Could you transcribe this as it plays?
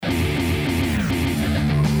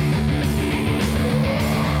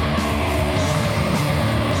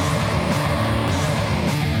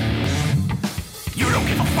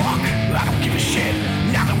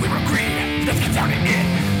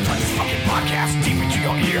podcast deep into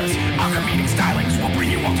your ears. Our comedic stylings will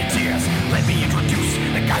bring you all to tears. Let me introduce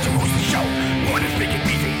the guys who host the show. One is big and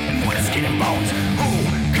beefy, and one is skin and bones. Who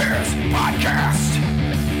Cares Podcast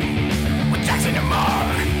with Jackson and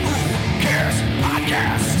Mark. Who Cares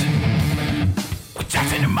Podcast with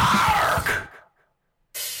Jackson and Mark.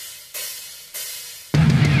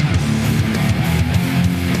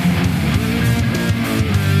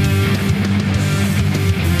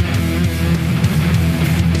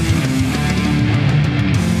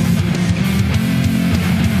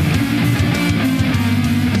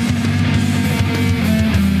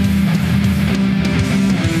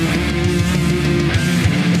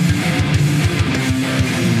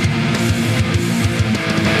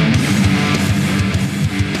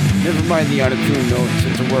 Never mind the out-of-tune notes,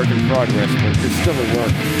 it's a work in progress, but it's still a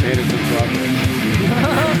work, and it's in progress.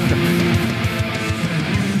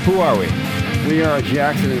 Who are we? We are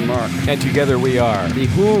Jackson and Mark, And together we are. the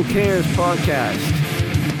Who Cares Podcast.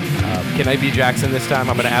 Can I be Jackson this time?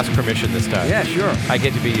 I'm going to ask permission this time. Yeah, sure. I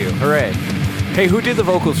get to be you. Hooray. Hey, who did the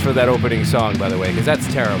vocals for that opening song, by the way? Because that's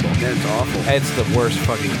terrible. That's awful. It's the worst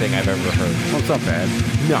fucking thing I've ever heard. Well, it's not bad.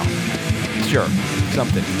 No. Sure.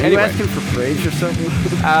 Something. Are you asking for praise or something?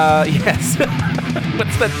 Yes.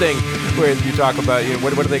 What's that thing where you talk about,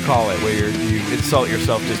 what do they call it? Where you insult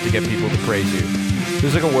yourself just to get people to praise you.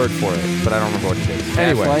 There's like a word for it, but I don't remember what it is.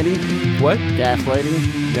 Anyway. Gaslighting? What?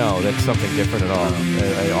 Gaslighting? No, that's something different at all,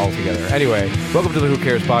 altogether. Anyway, welcome to the Who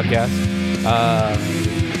Cares Podcast.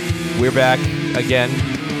 We're back again.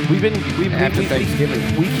 After Thanksgiving.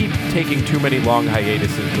 We keep taking too many long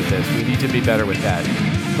hiatuses with this. We need to be better with that.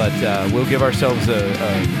 But we'll give ourselves a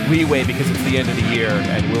leeway because it's the end of the year,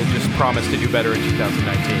 and we'll just promise to do better in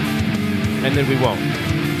 2019. And then we won't.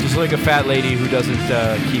 Just like a fat lady who doesn't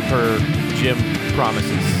keep her gym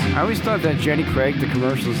promises. I always thought that Jenny Craig, the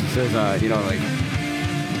commercials, it says, like,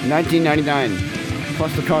 $19.99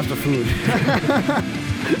 plus the cost of food.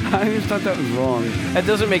 I always thought that was wrong. That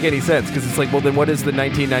doesn't make any sense, because it's like, well, then what is the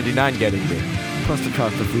 $19.99 getting me? Plus the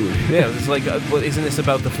cost of food. Yeah, it's like, well, isn't this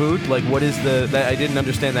about the food? Like, what is that? I didn't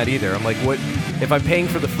understand that either. I'm like, what? If I'm paying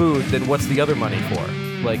for the food, then what's the other money for?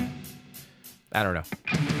 Like, I don't know.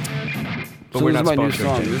 But So we're this not is my new sponsoring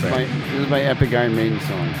song. Jenny This Craig. is my Epic Iron Maiden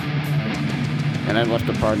song. And I left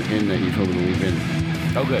the part in that you told me to leave in.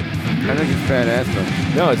 Oh, good. I think it's badass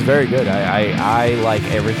though. No, it's very good. I like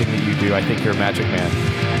everything that you do. I think you're a magic man.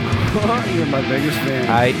 You're my biggest fan.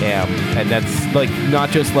 I am, and that's like not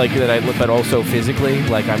just like that. But also physically,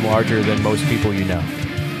 like I'm larger than most people you know.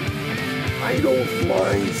 I don't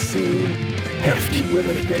mind seeing hefty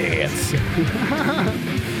women dance.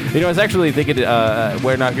 I was actually thinking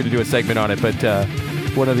we're not going to do a segment on it, but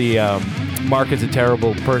one of the Mark is a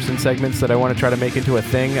terrible person segments that I want to try to make into a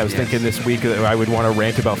thing. I was thinking this week that I would want to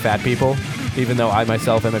rant about fat people, even though I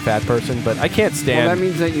myself am a fat person, but I can't stand. Well, that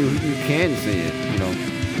means that you can see it,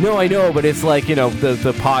 No, I know, but it's like,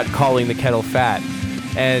 the pot calling the kettle fat.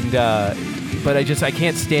 And, but I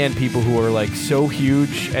can't stand people who are like so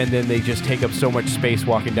huge and then they just take up so much space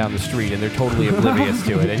walking down the street and they're totally oblivious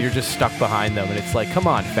to it and you're just stuck behind them and it's like, come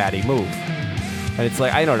on, fatty, move. And it's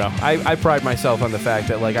like, I don't know. I pride myself on the fact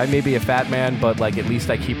that like I may be a fat man, but like at least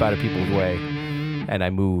I keep out of people's way and I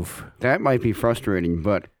move. That might be frustrating,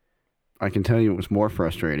 but I can tell you what's more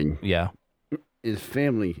frustrating. Yeah. Is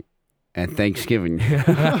family at Thanksgiving. And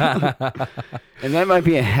that might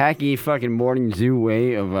be a hacky fucking morning zoo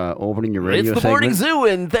way of opening your radio segment. It's the morning zoo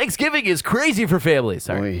and Thanksgiving is crazy for families.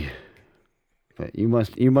 Sorry. Boy. But you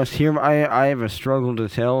must hear. I have a struggle to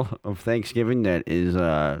tell of Thanksgiving that is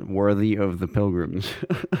worthy of the pilgrims.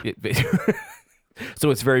 So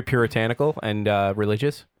it's very puritanical and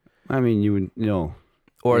religious? I mean, you would know.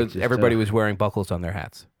 Or It's just, everybody was wearing buckles on their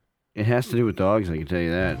hats? It has to do with dogs, I can tell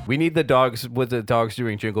you that. We need the dogs with the dogs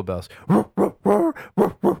doing jingle bells.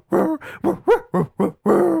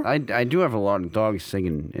 I do have a lot of dogs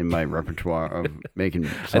singing in my repertoire of making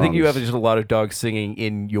songs. I think you have just a lot of dogs singing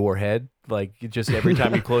in your head. Like, just every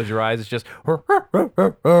time you close your eyes, it's just...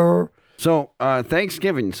 So,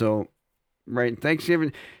 Thanksgiving.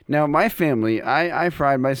 Thanksgiving. Now, my family, I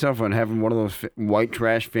pride myself on having one of those white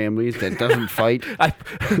trash families that doesn't fight.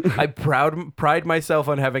 I pride myself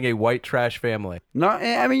on having a white trash family. No,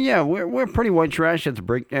 I mean, yeah, we're pretty white trash at the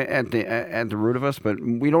root of us, but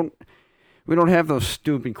we don't have those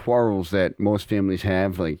stupid quarrels that most families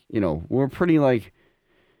have. Like, we're pretty like.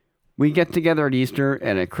 We get together at Easter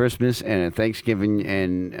and at Christmas and at Thanksgiving,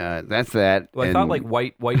 and that's that. Well, I thought like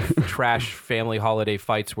white trash family holiday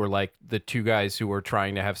fights were like the two guys who were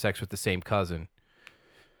trying to have sex with the same cousin.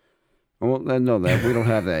 Well, no, that we don't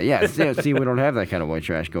have that. Yeah, see, we don't have that kind of white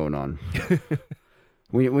trash going on.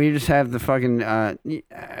 We just have the fucking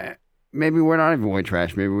maybe we're not even white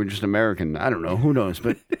trash. Maybe we're just American. I don't know. Who knows?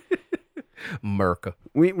 But Merca.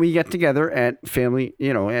 we get together at family,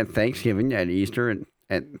 at Thanksgiving, at Easter, and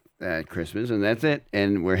at Christmas, and that's it.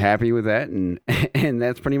 And we're happy with that, and and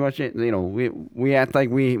that's pretty much it. We act like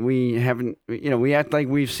we haven't, we act like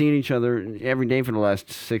we've seen each other every day for the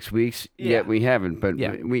last 6 weeks, yet we haven't. But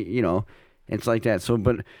we it's like that. So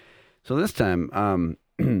this time,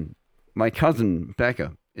 my cousin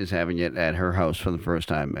Becca is having it at her house for the first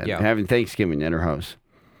time, having Thanksgiving at her house.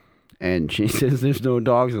 And she says there's no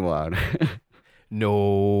dogs allowed.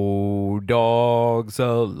 No dogs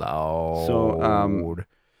allowed. So,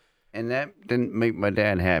 and that didn't make my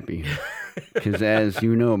dad happy. Because as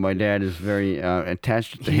you know, my dad is very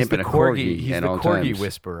attached to the hip and a corgi. He's at the all corgi times.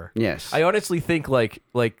 whisperer. Yes. I honestly think like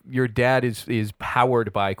your dad is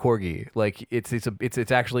powered by corgi. Like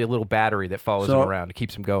it's actually a little battery that follows him around. It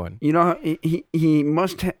keeps him going. He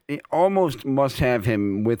almost must have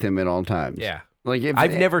him with him at all times. Yeah. Like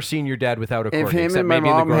I've never seen your dad without a corgi. If him except and my maybe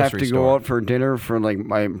in the mom have grocery to store. go out for dinner for like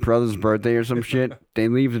my brother's birthday or some shit, they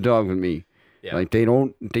leave the dog with me. Yeah. Like they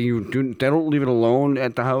don't leave it alone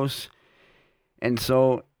at the house. And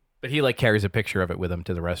so, but he like carries a picture of it with him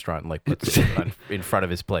to the restaurant and like puts it in front of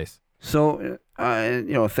his place. So,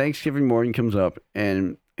 Thanksgiving morning comes up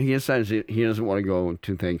and he decides he doesn't want to go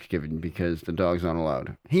to Thanksgiving because the dog's not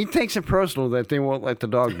allowed. He takes it personal that they won't let the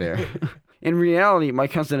dog there. In reality, my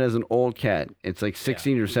cousin has an old cat. It's like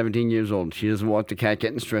 16 or 17 years old. She doesn't want the cat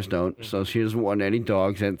getting stressed out, so she doesn't want any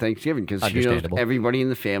dogs at Thanksgiving because she knows everybody in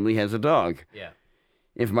the family has a dog. Yeah.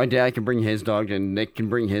 If my dad can bring his dog, then Nick can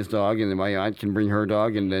bring his dog, and then my aunt can bring her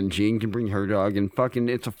dog, and then Jean can bring her dog, and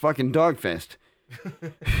it's a fucking dog fest.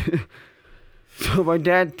 So my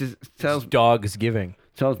dad tells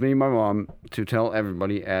me and my mom to tell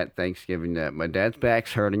everybody at Thanksgiving that my dad's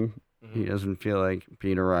back's hurting. He doesn't feel like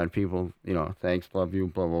being around people, thanks, love you,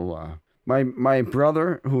 blah, blah, blah. My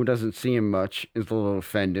brother, who doesn't see him much, is a little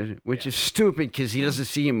offended, which is stupid because he doesn't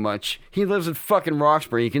see him much. He lives in fucking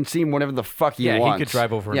Roxbury. He can see him whenever the fuck he wants. Yeah, he could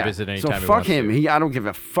drive over and visit anytime he wants. So fuck him. I don't give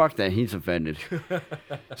a fuck that he's offended.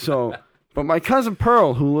 But my cousin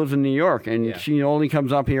Pearl, who lives in New York, and she only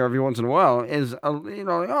comes up here every once in a while, is, oh,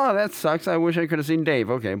 that sucks. I wish I could have seen Dave.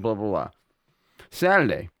 Okay, blah, blah,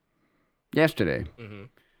 blah. Yesterday,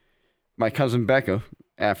 my cousin Becca,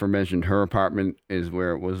 aforementioned, her apartment is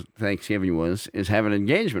where Thanksgiving is having an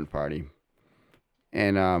engagement party.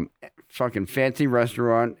 And fucking fancy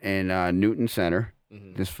restaurant in Newton Center.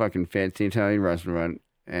 This fucking fancy Italian restaurant.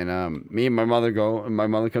 And me and my mother go, and my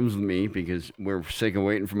mother comes with me because we're sick of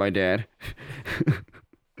waiting for my dad.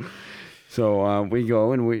 So we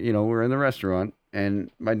go, and we're in the restaurant,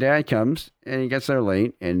 and my dad comes, and he gets there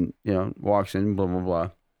late, and walks in, blah blah blah.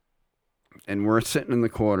 And we're sitting in the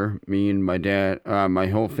corner, me and my dad, my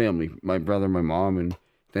whole family, my brother, my mom, and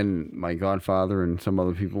then my godfather and some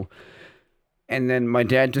other people. And then my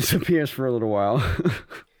dad disappears for a little while.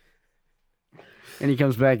 And he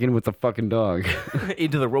comes back in with the fucking dog.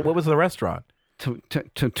 What was the restaurant?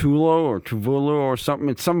 Tutulo or Tuvolo or something.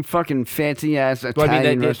 It's some fucking fancy ass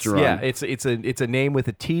Italian restaurant. Yeah, it's a name with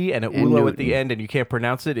a T and a ulo at the end, and you can't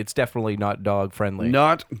pronounce it. It's definitely not dog friendly.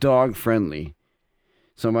 Not dog friendly.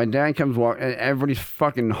 So my dad comes walking, and everybody's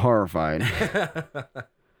fucking horrified.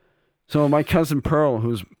 So my cousin Pearl,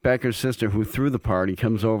 who's Becca's sister, who threw the party,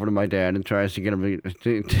 comes over to my dad and tries to get him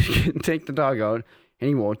to take the dog out, and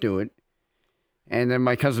he won't do it. And then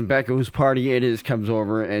my cousin Becca, whose party it is, comes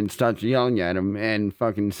over and starts yelling at him and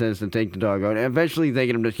fucking says to take the dog out. And eventually they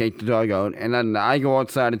get him to take the dog out, and then I go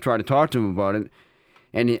outside and try to talk to him about it.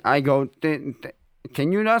 And I go,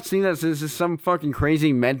 can you not see that this is some fucking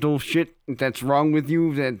crazy mental shit that's wrong with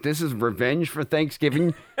you? That this is revenge for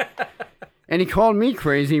Thanksgiving? And he called me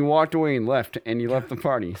crazy, he walked away and left, and he left the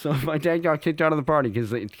party. So my dad got kicked out of the party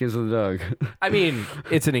because of the dog. I mean,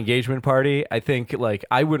 it's an engagement party. I think,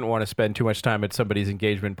 I wouldn't want to spend too much time at somebody's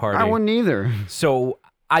engagement party. I wouldn't either. So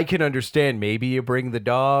I can understand maybe you bring the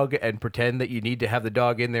dog and pretend that you need to have the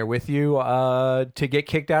dog in there with you to get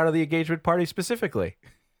kicked out of the engagement party specifically.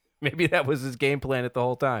 Maybe that was his game plan at the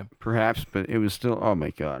whole time. Perhaps, but it was still, oh my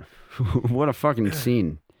God. What a fucking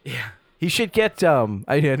scene. Yeah. He should get.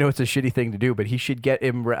 I know it's a shitty thing to do, but he should get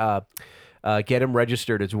him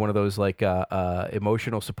registered as one of those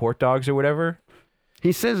emotional support dogs or whatever.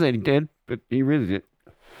 He says that he did, but he really did.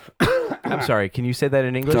 I'm sorry. Can you say that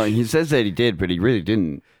in English? Sorry, he says that he did, but he really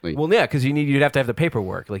didn't. Well, yeah, because you'd have to have the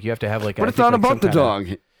paperwork. You have to have But it's not about the dog.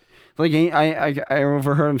 I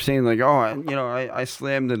overheard him saying I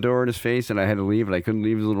slammed the door in his face and I had to leave and I couldn't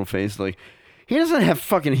leave his little face. He doesn't have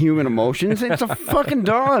fucking human emotions. It's a fucking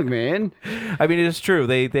dog, man. I mean, it is true.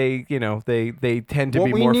 They tend to What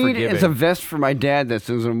be we more need forgiving. is a vest for my dad that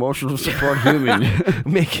says emotional support human.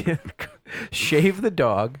 Shave the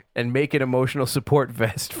dog and make an emotional support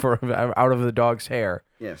vest out of the dog's hair.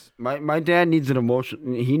 Yes, my dad needs an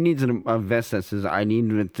emotion. He needs a vest that says I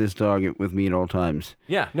need this dog with me at all times.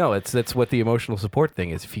 Yeah, no, that's what the emotional support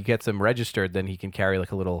thing is. If he gets them registered, then he can carry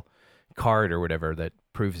like a little card or whatever that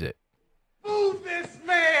proves it. Move this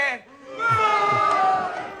man!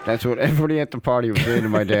 That's what everybody at the party was saying to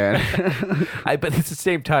my dad. But at the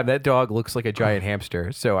same time, that dog looks like a giant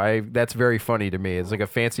hamster. So that's very funny to me. It's like a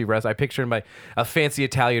fancy I picture him a fancy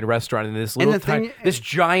Italian restaurant, and this little this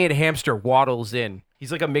giant hamster waddles in.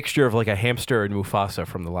 He's like a mixture of like a hamster and Mufasa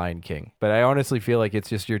from The Lion King. But I honestly feel like it's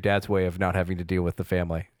just your dad's way of not having to deal with the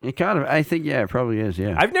family. It kind of, I think, yeah, it probably is,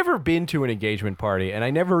 yeah. I've never been to an engagement party, and I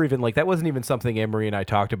never even that wasn't even something Emery and I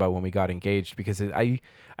talked about when we got engaged, because I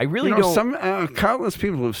really don't. Some countless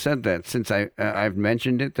people have said that since I've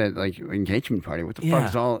mentioned it, that like engagement party. What the fuck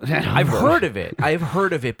is all that? I've heard of it. I've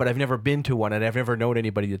heard of it, but I've never been to one, and I've never known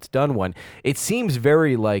anybody that's done one. It seems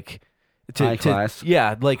very like. High class.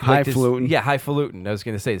 Yeah, highfalutin. Yeah, highfalutin. I was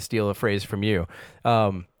going to say, steal a phrase from you.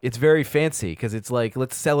 It's very fancy because it's like,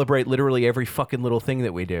 let's celebrate literally every fucking little thing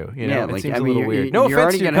that we do. You know, it seems a little weird. No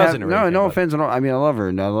offense to your cousin. No offense at all. I mean, I love her,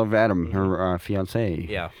 and I love Adam, her fiance.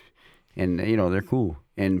 Yeah. And they're cool.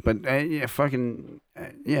 But fucking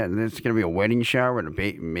yeah, there's gonna be a wedding shower and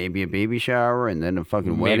maybe a baby shower, and then a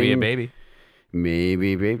fucking wedding. Maybe a baby.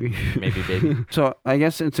 Maybe baby. Maybe baby. So I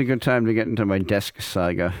guess it's a good time to get into my desk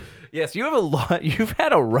saga. Yes, you have a lot. You've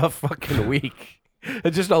had a rough fucking week.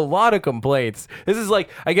 Just a lot of complaints. This is like,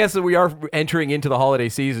 I guess that we are entering into the holiday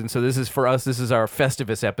season, so this is for us. This is our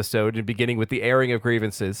Festivus episode, and beginning with the airing of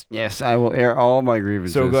grievances. Yes, I will air all my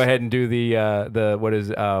grievances. So go ahead and do I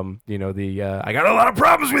got a lot of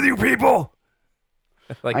problems with you people.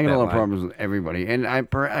 I got a lot of problems with everybody, and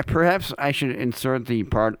perhaps I should insert the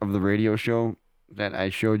part of the radio show that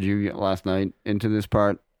I showed you last night into this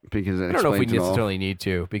part, because I don't know if we necessarily need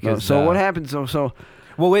to, because what happened? So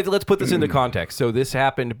well, wait, let's put this into context. So this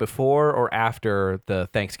happened before or after the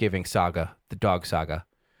Thanksgiving saga, the dog saga?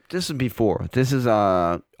 This is before. This is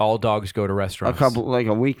all dogs go to restaurants.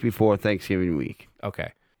 A week before Thanksgiving week.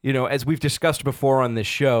 Okay. You know, as we've discussed before on this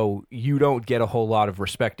show, you don't get a whole lot of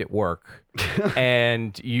respect at work,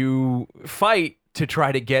 and you fight to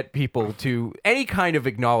try to get people to any kind of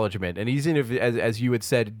acknowledgement. And even if, as you had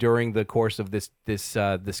said during the course of this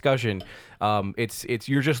discussion, it's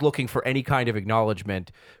you're just looking for any kind of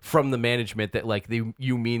acknowledgement from the management that like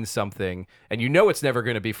you mean something, and you know it's never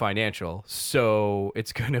going to be financial, so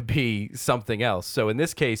it's going to be something else. So in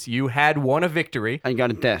this case, you had won a victory. I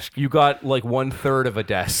got a desk. You got like 1/3 of a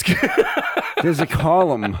desk. There's a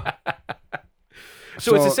column.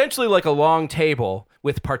 So it's essentially like a long table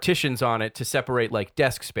with partitions on it to separate like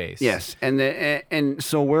desk space. Yes, and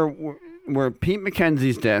so where Pete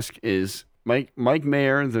McKenzie's desk is, Mike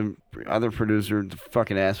Mayer, the other producer, the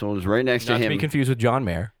fucking asshole, is right next to him. Not to be confused with John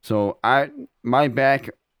Mayer. So my back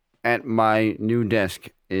at my new desk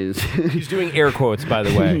is. He's doing air quotes, by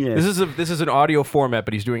the way. Yes. This is an audio format,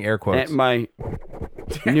 but he's doing air quotes. At my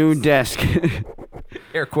new desk.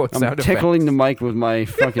 Air quotes. I'm tickling the mic with my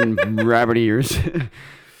fucking rabbit ears.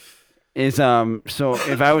 So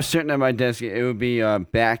if I was sitting at my desk, it would be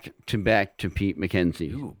back to back to Pete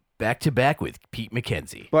McKenzie. Ooh, back to back with Pete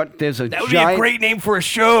McKenzie. But that would be a great name for a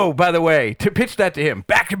show, by the way. To pitch that to him,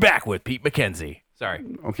 back to back with Pete McKenzie. Sorry.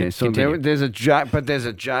 Okay, so there's a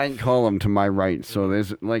giant column to my right. So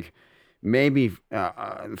there's like maybe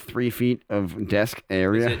 3 feet of desk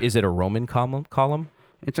area. Is it a Roman column?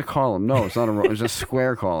 It's a column. No, it's not it's a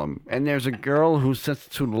square column. And there's a girl who sits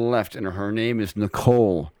to the left, and her name is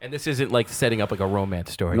Nicole. And this isn't like setting up like a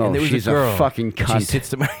romance story. No, and there was she's a girl. A fucking cunt. She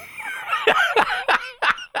sits to my.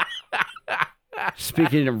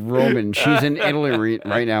 Speaking of Roman, she's in Italy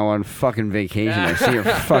right now on fucking vacation. I see her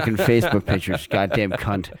fucking Facebook pictures. Goddamn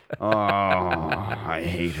cunt. Oh, I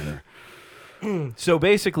hate her. So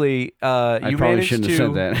basically, I probably shouldn't have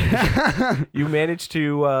said that. You managed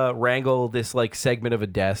to wrangle this like segment of a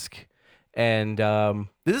desk, and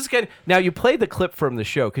this is good. Now you played the clip from the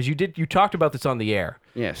show because you talked about this on the air.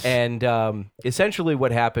 Yes. And essentially,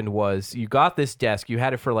 what happened was you got this desk. You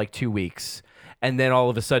had it for like 2 weeks. And then all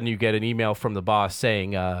of a sudden you get an email from the boss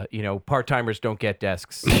saying, part-timers don't get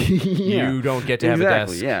desks. Yeah, you don't get to have a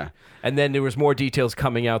desk. Yeah. And then there was more details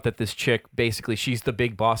coming out that this chick, basically, she's the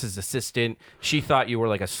big boss's assistant. She thought you were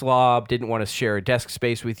like a slob, didn't want to share a desk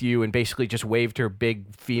space with you, and basically just waved her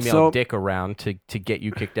big female dick around to get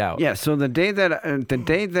you kicked out. Yeah, so the day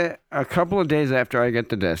that a couple of days after I get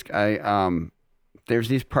the desk, there's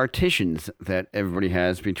these partitions that everybody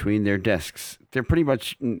has between their desks. They're pretty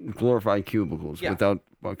much glorified cubicles without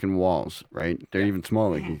fucking walls, right? They're even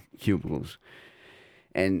smaller cubicles.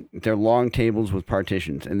 And they're long tables with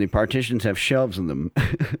partitions, and the partitions have shelves in them.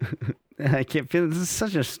 I can't feel this is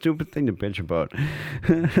such a stupid thing to bitch about,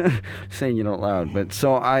 saying it out loud. But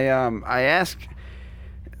so I asked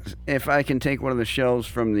if I can take one of the shelves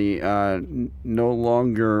from the no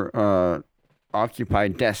longer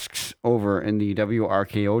occupied desks over in the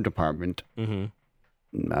WRKO department.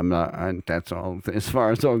 Mm-hmm. I'm not. That's all as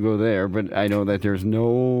far as I'll go there. But I know that there's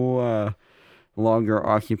no longer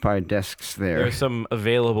occupied desks there. There's some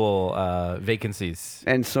available vacancies.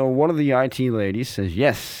 And so one of the IT ladies says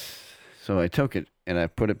yes. So I took it and I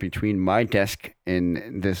put it between my desk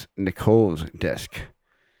and this Nicole's desk.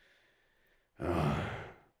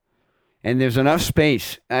 And there's enough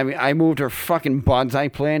space. I mean, I moved her fucking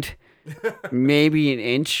bonsai plant maybe an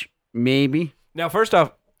inch, maybe. Now, first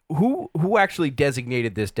off, who actually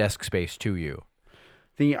designated this desk space to you?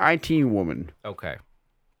 The IT woman. Okay.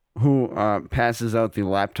 Who passes out the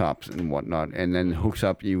laptops and whatnot, and then hooks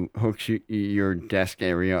your desk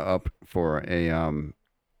area up for a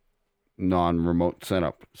non-remote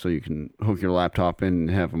setup, so you can hook your laptop in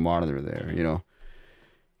and have a monitor there. You know,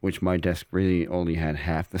 which my desk really only had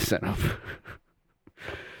half the setup.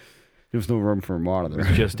 There was no room for a monitor. It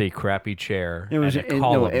was just a crappy chair. It was and a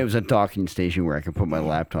column. it was a docking station where I could put my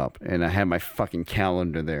laptop, and I had my fucking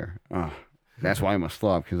calendar there. Oh. That's why I'm a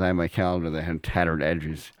slob, because I have my calendar that had tattered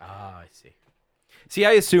edges. Ah, I see. See,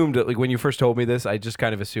 I assumed, like, when you first told me this, I just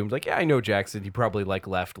kind of assumed, like, yeah, I know Jackson. He probably, like,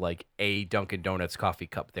 left, like, a Dunkin' Donuts coffee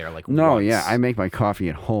cup there, like, no, once. Yeah, I make my coffee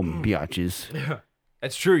at home, biatches.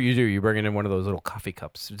 That's true, you do. You bring it in one of those little coffee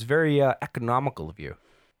cups. It's very economical of you.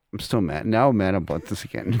 I'm still mad. Now I'm mad about this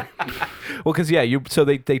again. Well, because, yeah, so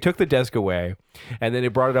they took the desk away, and then they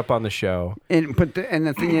brought it up on the show. And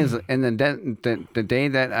the thing is, and the day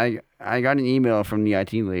that I got an email from the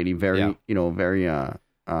IT lady, very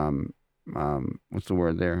what's the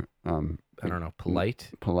word there? I don't know, polite?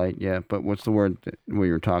 Polite, yeah. But what's the word where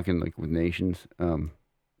you're talking, like, with nations?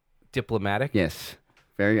 Diplomatic? Yes.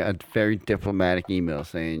 A very diplomatic email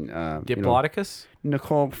saying... Diplodocus?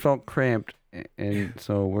 Nicole felt cramped, and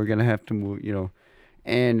so we're going to have to move,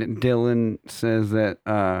 And Dylan says that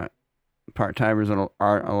part-timers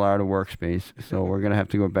aren't allowed a workspace, so we're going to have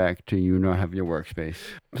to go back to you not have your workspace.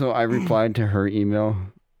 So I replied to her email.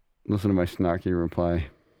 Listen to my snarky reply.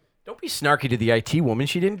 Don't be snarky to the IT woman.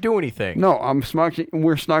 She didn't do anything. No, I'm snarky.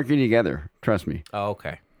 We're snarky together. Trust me. Oh,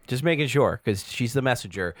 okay. Just making sure, because she's the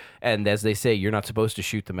messenger, and as they say, you're not supposed to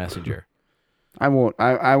shoot the messenger. I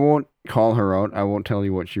won't call her out. I won't tell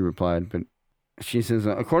you what she replied, but she says,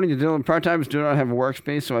 according to Dylan, part-timers do not have a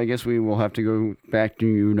workspace, so I guess we will have to go back to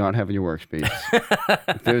you not having your workspace.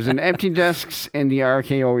 There's an empty desks in the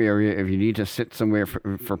RKO area. If you need to sit somewhere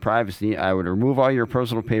for privacy, I would remove all your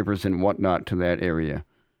personal papers and whatnot to that area.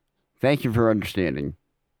 Thank you for understanding.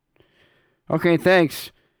 Okay,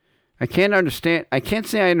 thanks. I can't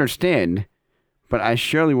say I understand, but I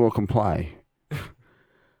surely will comply.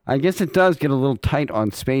 I guess it does get a little tight on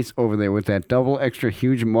space over there with that double extra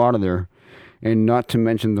huge monitor, and not to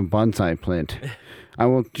mention the bonsai plant. I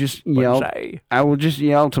will just yell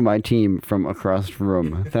to my team from across the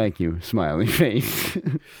room. Thank you, smiley face.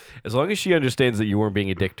 As long as she understands that you weren't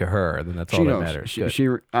being a dick to her, then that's all that matters.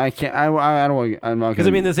 I can't. I don't. I'm not. Because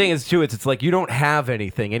I mean, the thing is too, it's like you don't have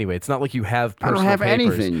anything anyway. It's not like you have personal I don't have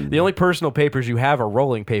papers. anything. The only personal papers you have are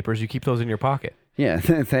rolling papers. You keep those in your pocket. Yeah,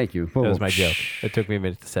 thank you. That was my joke. It took me a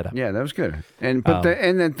minute to set up. Yeah, that was good. I don't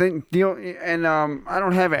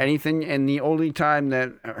have anything. And the only time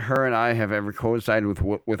that her and I have ever coincided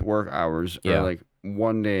with work hours, are like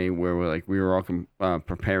one day where we were all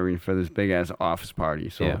preparing for this big ass office party.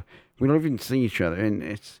 So we don't even see each other, and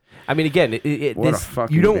it's. I mean, again, what a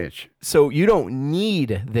fucking bitch. So you don't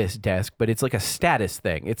need this desk, but it's like a status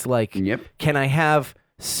thing. It's like, can I have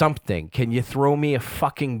something? Can you throw me a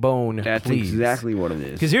fucking bone, That's please? Exactly what it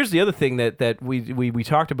is. Because here's the other thing that we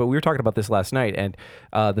talked about. We were talking about this last night, and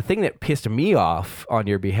the thing that pissed me off on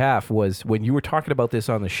your behalf was when you were talking about this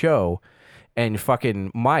on the show, and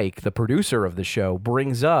fucking Mike, the producer of the show,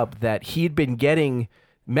 brings up that he'd been getting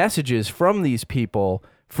messages from these people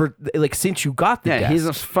for like since you got the Yeah, desk. he's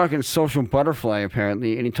a fucking social butterfly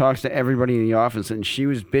apparently, and he talks to everybody in the office. And she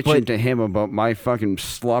was bitching to him about my fucking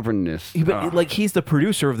slubberness. But like he's the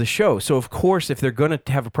producer of the show, so of course if they're gonna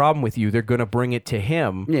have a problem with you, they're gonna bring it to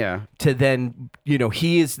him. Yeah. To then,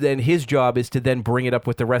 his job is to then bring it up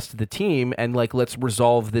with the rest of the team and like let's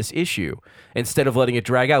resolve this issue instead of letting it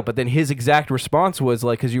drag out. But then his exact response was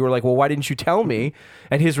like, because you were like, well, why didn't you tell me?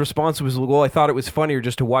 And his response was, well, I thought it was funnier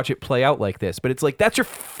just to watch it play out like this. But it's like that's your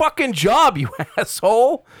fucking job, you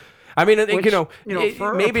asshole. I mean,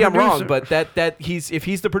 for a maybe I'm wrong, producer- but if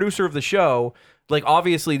he's the producer of the show, like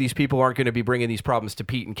obviously these people aren't going to be bringing these problems to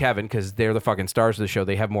Pete and Kevin because they're the fucking stars of the show.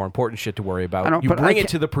 They have more important shit to worry about. You bring it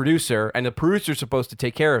to the producer, and the producer's supposed to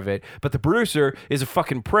take care of it. But the producer is a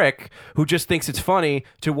fucking prick who just thinks it's funny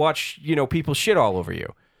to watch, people shit all over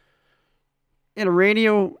you. In a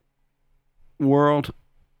radio world,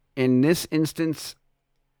 in this instance,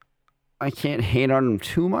 I can't hate on him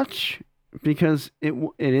too much because it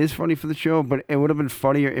is funny for the show, but it would have been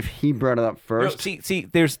funnier if he brought it up first. See,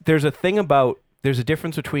 there's a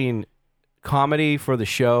difference between comedy for the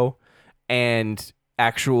show and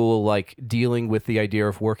actual like dealing with the idea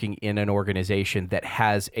of working in an organization that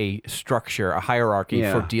has a structure, a hierarchy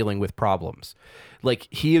for dealing with problems. Like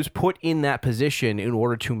he is put in that position in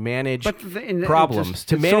order to manage problems,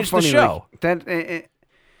 to manage the show. Like,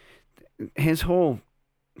 his whole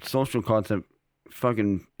social concept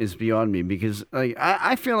fucking is beyond me because like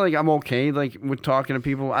I feel like I'm okay like with talking to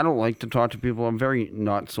people. I don't like to talk to people. I'm very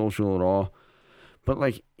not social at all. But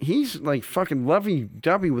like he's like fucking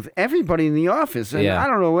lovey-dovey with everybody in the office, and I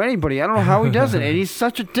don't know anybody. I don't know how he does it, and he's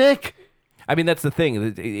such a dick. I mean, that's the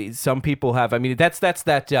thing. Some people have. I mean, that's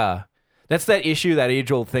that issue, that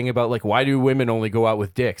age-old thing about like why do women only go out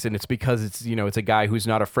with dicks, and it's because it's it's a guy who's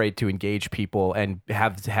not afraid to engage people and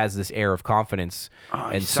has this air of confidence,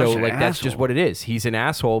 and so like that's just what it is. He's an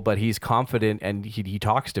asshole, but he's confident and he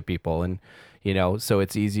talks to people, and so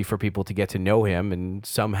it's easy for people to get to know him, and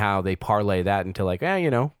somehow they parlay that into like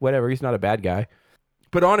whatever, he's not a bad guy.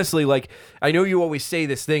 But honestly, like I know you always say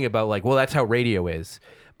this thing about like, well, that's how radio is,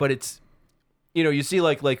 but it's. You see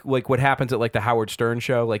like what happens at like the Howard Stern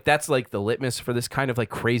show, like that's like the litmus for this kind of like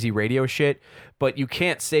crazy radio shit. But you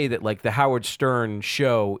can't say that like the Howard Stern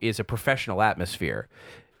show is a professional atmosphere.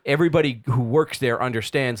 Everybody who works there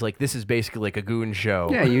understands like this is basically like a goon show.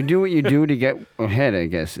 Yeah, you do what you do to get ahead, I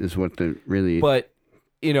guess, is what the really. But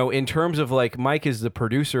in terms of like Mike is the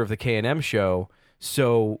producer of the K&M show,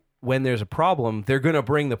 so when there's a problem, they're gonna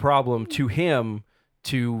bring the problem to him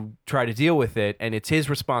to try to deal with it, and it's his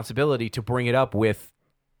responsibility to bring it up with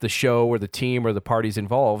the show or the team or the parties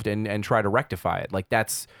involved and try to rectify it. Like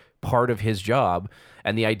that's part of his job,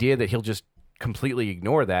 and the idea that he'll just completely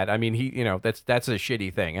ignore that, I mean, he that's a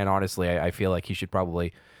shitty thing, and honestly I feel like he should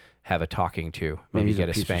probably have a talking to, maybe get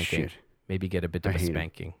a spanking, maybe get a bit of a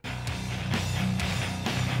spanking.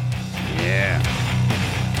 Yeah.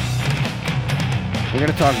 We're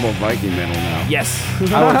going to talk about Viking metal now. Yes,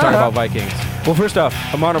 I want to talk about Vikings. Well, first off,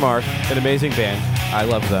 Amon Amarth, an amazing band. I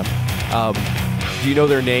love them. Do you know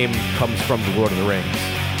their name comes from The Lord of the Rings?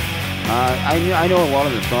 I know a lot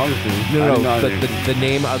of the songs do. No, the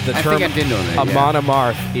name of the term I think I did know that, Amon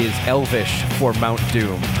Amarth is Elvish for Mount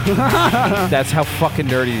Doom. That's how fucking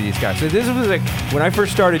nerdy these guys. So this was like, when I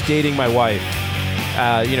first started dating my wife,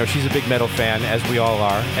 she's a big metal fan, as we all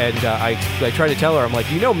are, and I tried to tell her, I'm like,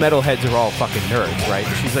 metalheads are all fucking nerds, right?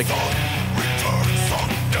 And she's like,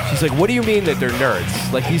 what do you mean that they're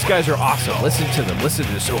nerds? Like, these guys are awesome. Listen to them. Listen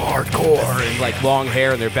to this, so hardcore, and like long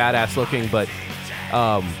hair, and they're badass looking, but,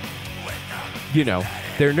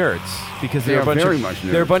 they're nerds because they're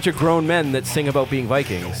a bunch of grown men that sing about being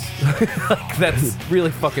Vikings. Like, that's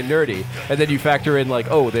really fucking nerdy. And then you factor in like,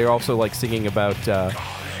 oh, they're also like singing about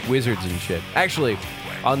wizards and shit. Actually,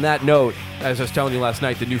 on that note, as I was telling you last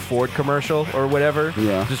night, the new Ford commercial or whatever,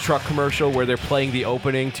 this truck commercial where they're playing the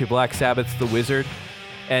opening to Black Sabbath's The Wizard,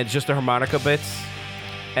 and just the harmonica bits,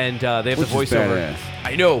 and they have the voiceover.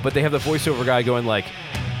 I know, but they have the voiceover guy going like,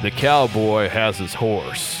 the cowboy has his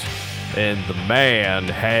horse, and the man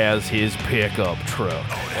has his pickup truck,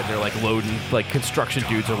 and they're like loading, like construction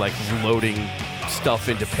dudes are like loading stuff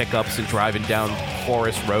into pickups and driving down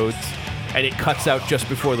forest roads. And it cuts out just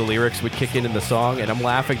before the lyrics would kick in the song, and I'm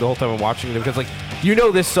laughing the whole time I'm watching it because, like,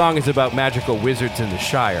 this song is about magical wizards in the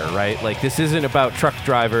Shire, right? Like, this isn't about truck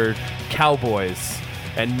driver cowboys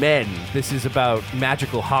and men. This is about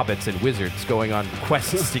magical hobbits and wizards going on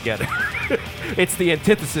quests together. It's the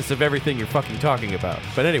antithesis of everything you're fucking talking about.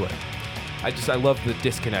 But anyway, I love the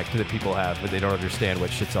disconnect that people have, but they don't understand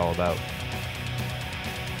what shit's all about.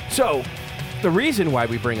 So, the reason why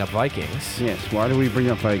we bring up Vikings Yes. Why do we bring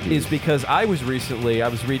up Vikings? is because I was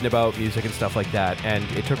reading about music and stuff like that, and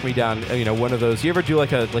it took me down, one of those. You ever do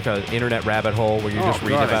like a internet rabbit hole where you're just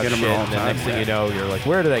reading God, I about get 'em shit, all and the the time. next thing you know, you're like,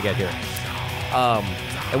 where did I get here?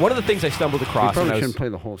 And one of the things I stumbled we across, probably and I shouldn't was, play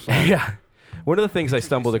the whole song. yeah, one of the things I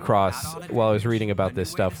stumbled across while I was reading about this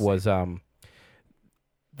stuff was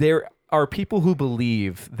there are people who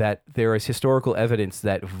believe that there is historical evidence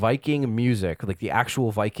that Viking music, like the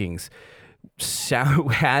actual Vikings,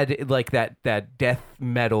 had like that death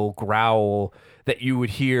metal growl that you would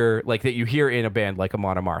hear, like that you hear in a band like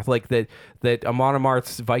Amon Amarth, like that Amon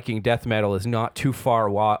Amarth's Viking death metal is not too far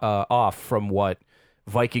off from what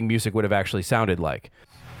Viking music would have actually sounded like.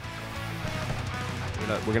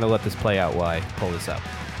 We're gonna let this play out while I pull this up.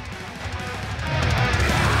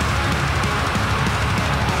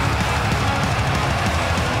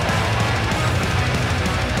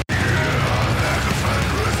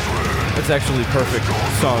 That's actually a perfect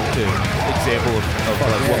song to example of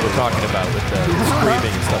like what we're talking about with the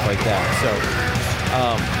screaming and stuff like that. So,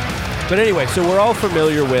 but anyway, so we're all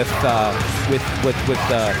familiar with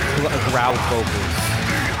growl vocals.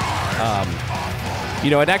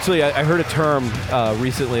 And actually, I heard a term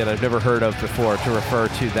recently that I've never heard of before to refer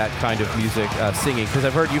to that kind of music, singing, because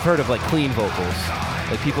you've heard of like clean vocals,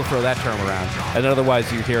 like people throw that term around, and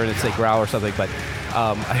otherwise you hear it and say growl or something, but.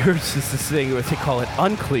 I heard this thing where they call it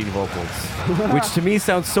unclean vocals, which to me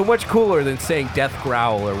sounds so much cooler than saying death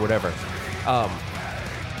growl or whatever. I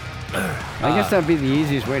guess that'd be the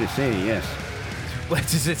easiest way to say it, yes.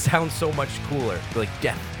 It sounds so much cooler, like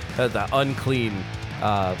death, the unclean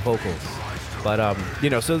vocals. But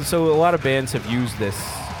so a lot of bands have used this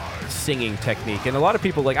singing technique, and a lot of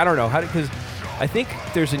people I don't know how because I think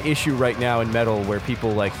there's an issue right now in metal where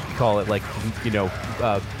people call it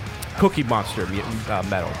Cookie Monster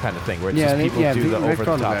metal kind of thing, where it's just people do the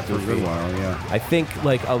over-the-top goofy. I think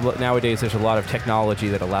nowadays there's a lot of technology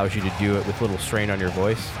that allows you to do it with little strain on your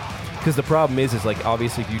voice. Because the problem is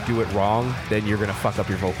obviously if you do it wrong, then you're going to fuck up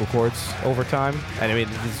your vocal cords over time. And I mean,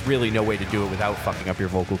 there's really no way to do it without fucking up your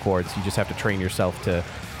vocal cords. You just have to train yourself to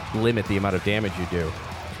limit the amount of damage you do.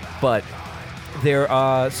 But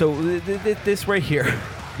this right here,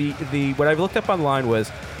 the what I've looked up online was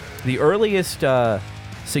the earliest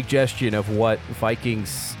suggestion of what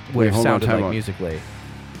Vikings would have sounded like musically.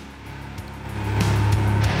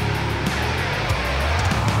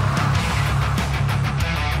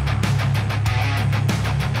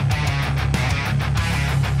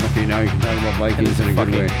 Okay, now you can talk about Vikings in a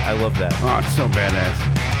good way. I love that. Oh, it's so badass.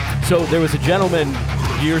 So there was a gentleman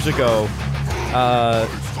years ago, I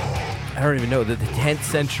don't even know, the 10th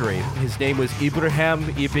century. His name was Ibrahim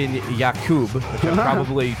ibn Yaqub, which I'm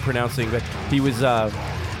probably pronouncing, but he was of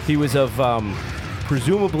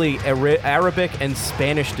presumably Arabic and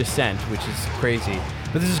Spanish descent, which is crazy.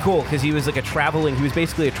 But this is cool because he was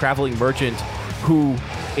basically a traveling merchant who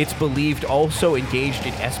it's believed also engaged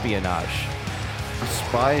in espionage. A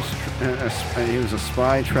spy. He was a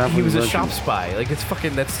spy traveling. He was merchant. a shop spy. That's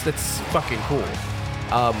fucking cool.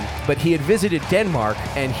 But he had visited Denmark,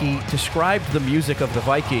 and he described the music of the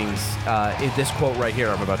Vikings in this quote right here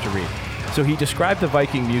I'm about to read. So he described the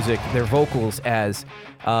Viking music, their vocals, as,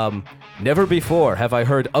 never before have I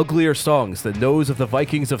heard uglier songs than those of the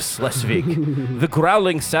Vikings of Schleswig. The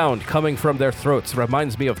growling sound coming from their throats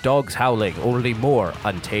reminds me of dogs howling, only more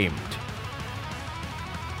untamed.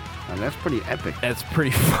 Oh, that's pretty epic. That's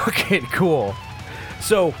pretty fucking cool.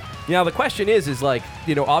 So, now the question is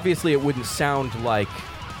obviously it wouldn't sound like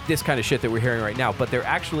this kind of shit that we're hearing right now, but there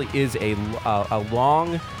actually is a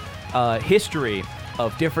long history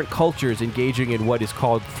of different cultures engaging in what is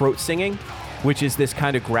called throat singing, which is this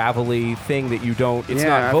kind of gravelly thing that it's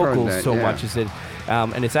not I've vocals heard that, so much as it,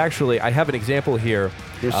 and it's actually, I have an example here.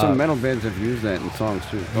 There's some metal bands that have used that in songs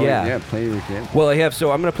too. Play your example. Well, I have,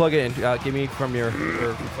 so I'm going to plug it in. Give me from your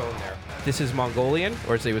phone there. This is Mongolian,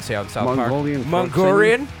 or as they would say on South Park.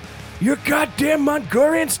 Mongolian? You're goddamn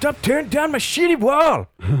Mongolian! Stop tearing down my shitty wall!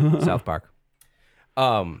 South Park.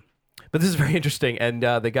 But this is very interesting, and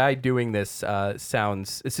the guy doing this this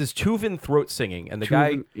is Tuvan throat singing, and the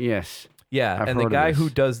guy... Yes. Yeah, I've and the heard guy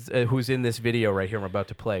of this. who's in this video right here I'm about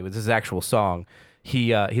to play, with his actual song,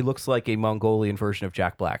 he looks like a Mongolian version of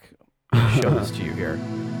Jack Black. I'll show this to you here.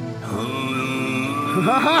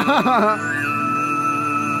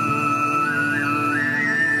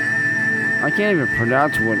 I can't even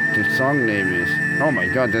pronounce what the song name is. Oh my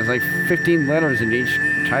god, there's like 15 letters in each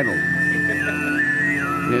title.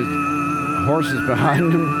 There's horses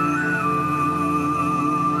behind him.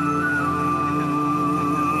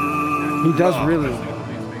 He does really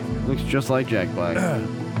looks just like Jack Black.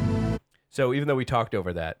 So even though we talked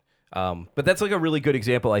over that, But that's like a really good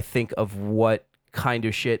example, I think, of what kind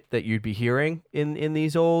of shit that you'd be hearing in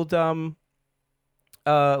these old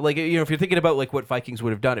like, you know, if you're thinking about like what Vikings would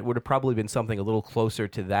have done, it would have probably been something a little closer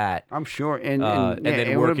to that. I'm sure, and then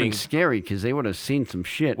it would have been working- scary because they would have seen some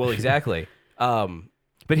shit. Well, exactly.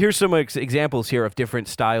 But here's some examples here of different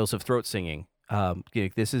styles of throat singing.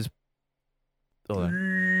 This is. Hold on.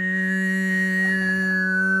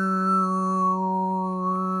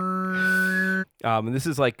 And this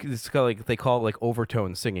is like kind of like they call it like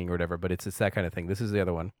overtone singing or whatever, but it's that kind of thing. This is the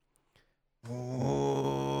other one.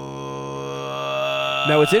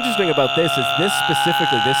 Now, what's interesting about this is this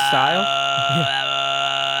specifically, this style.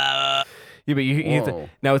 Yeah, but you have to, Whoa.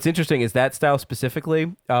 now, what's interesting is that style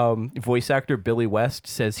specifically. Voice actor Billy West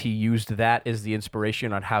says he used that as the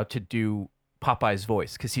inspiration on how to do Popeye's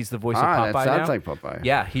voice because he's the voice of Popeye that sounds now. like Popeye.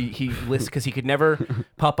 Yeah, he lists because he could never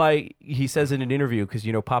Popeye. He says in an interview because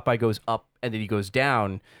you know Popeye goes up and then he goes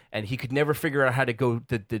down, and he could never figure out how to go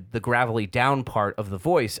the gravelly down part of the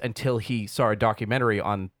voice until he saw a documentary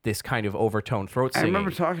on this kind of overtone throat I singing.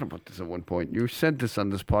 remember talking about this at one point. You said this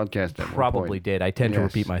on this podcast at one Probably point. did. I tend to Yes.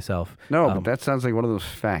 repeat myself. No, but that sounds like one of those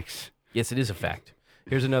facts. Yes, it is a fact.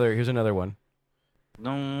 Here's another one.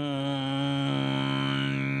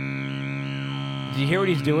 Do you hear what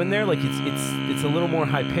he's doing there? Like it's a little more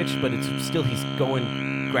high pitched, but it's still he's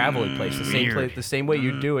going gravelly place, the same way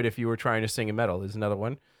you'd do it if you were trying to sing in metal. There's another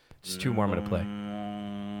one. Just two more I'm gonna play.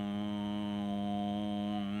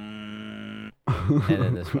 And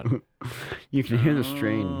then this one. You can hear the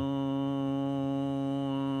strain.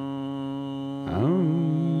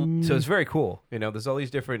 Oh. So it's very cool. You know, there's all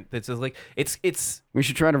these different. It's like it's. We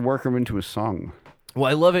should try to work them into a song. Well,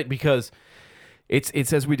 I love it because it's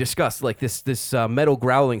as we discussed, like this metal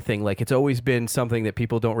growling thing. Like it's always been something that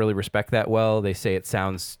people don't really respect that well. They say it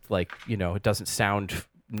sounds like, you know, it doesn't sound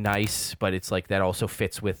nice, but it's like that also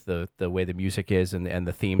fits with the way the music is and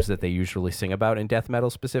the themes that they usually sing about in death metal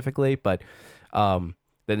specifically. But then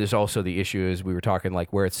there's also the issue, as we were talking,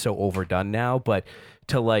 like where it's so overdone now. But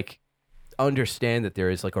to like understand that there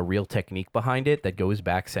is like a real technique behind it that goes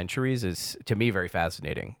back centuries is to me very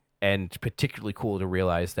fascinating. And particularly cool to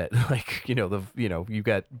realize that, like, you've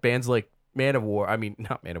got bands like not Man of War.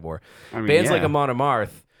 Bands like Amon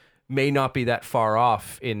Amarth may not be that far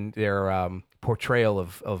off in their portrayal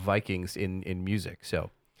of Vikings in music.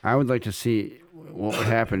 So I would like to see what would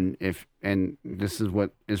happen if, and this is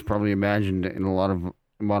what is probably imagined in a lot of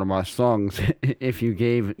Amarth songs, if you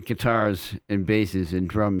gave guitars and basses and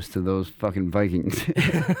drums to those fucking Vikings.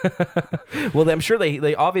 Well, I'm sure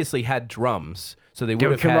they obviously had drums. So they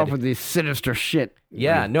would have come had, up with this sinister shit.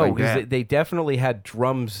 yeah, like- no, like because that. they definitely had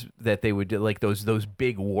drums that they would do, like those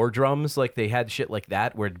big war drums. Like they had shit like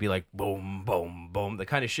that where it'd be like boom, boom, boom, the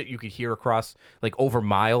kind of shit you could hear across like over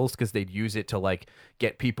miles because they'd use it to like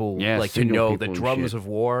get people Yeah, like to signal know the people and drums shit. of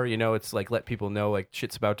war. You know, it's like let people know like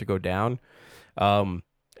shit's about to go down. And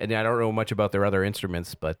I don't know much about their other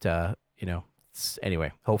instruments, but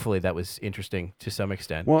anyway, hopefully that was interesting to some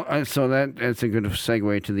extent. Well, so that's a good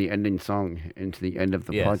segue to the ending song and to the end of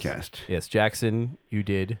the Yes. podcast. Yes, Jackson, you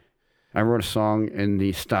did. I wrote a song in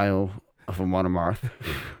the style of Amon Amarth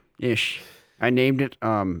ish. I named it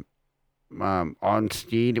On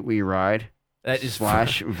Steed We Ride That is /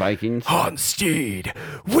 Vikings. On Steed,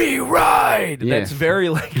 we ride. Yes. That's very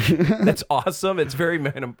like that's awesome. It's very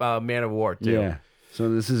Man of War too. Yeah. So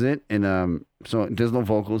this is it, and so there's no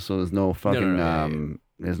vocals, so there's no fucking no.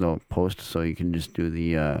 there's no post, so you can just do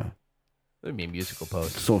the That'd be a musical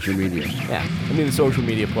post. social media. Yeah, I mean the social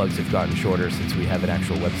media plugs have gotten shorter since we have an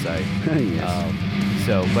actual website.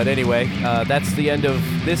 Yes. But anyway, that's the end of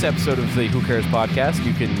this episode of the Who Cares podcast.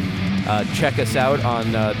 You can check us out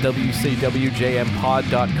on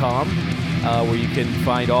wcwjmpod.com, where you can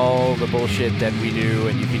find all the bullshit that we do,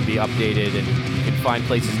 and you can be updated, and you can find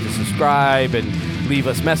places to subscribe and leave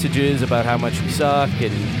us messages about how much we suck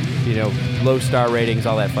and low star ratings,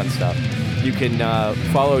 all that fun stuff. You can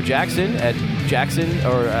follow Jackson at Jackson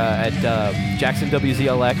or at Jackson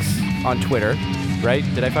WZLX on Twitter. Right?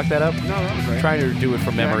 Did I fuck that up? No, that was right. Trying to do it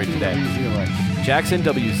from memory today. Jackson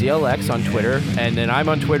WZLX on Twitter, and then I'm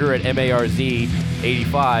on Twitter at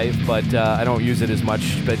MARZ85, but I don't use it as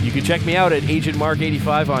much. But you can check me out at Agent Mark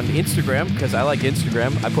 85 on Instagram because I like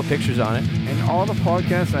Instagram. I put pictures on it. And all the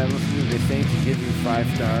podcasts I listen to, they say to give you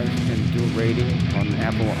 5 stars and do a rating on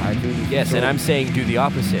Apple iTunes. Yes, So- and I'm saying do the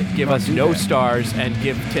opposite. Give us do no that. stars and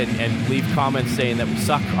and leave comments saying that we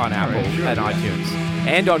suck on Apple sure, and yeah. iTunes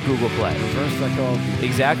and on Google Play. reverse psychology.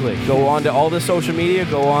 Exactly. Go on to all the social media.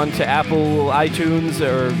 Go on to Apple iTunes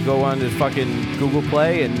or go on to fucking Google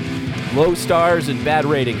Play and low stars and bad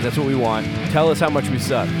ratings. That's what we want. Tell us how much we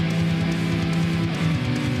suck.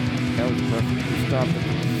 was perfect. You stopped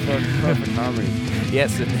it. Perfect harmony.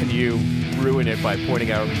 Yes, and then you ruin it by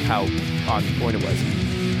pointing out how on point it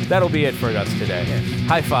was. That'll be it for us today. Yes.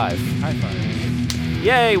 High five. High five.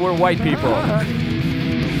 Yay, we're white people.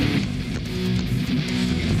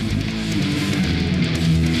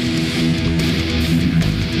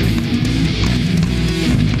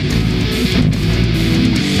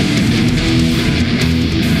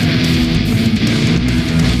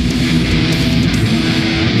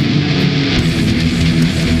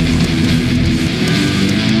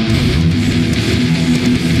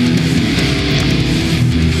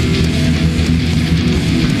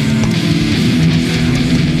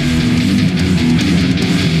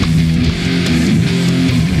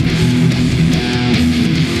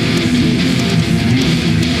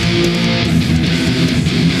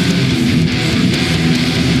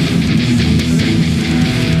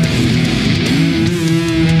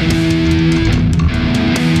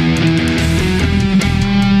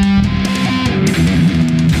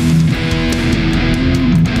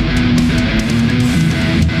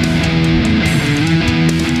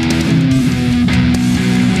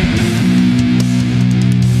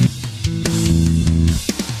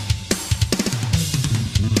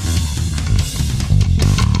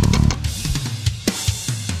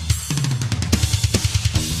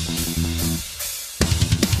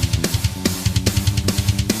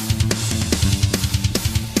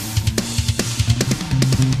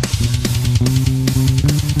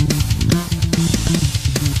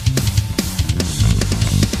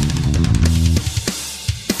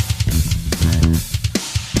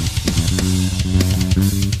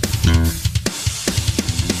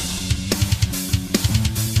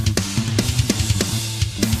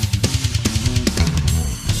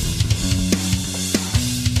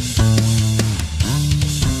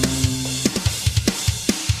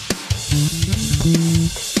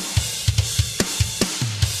 Thank you.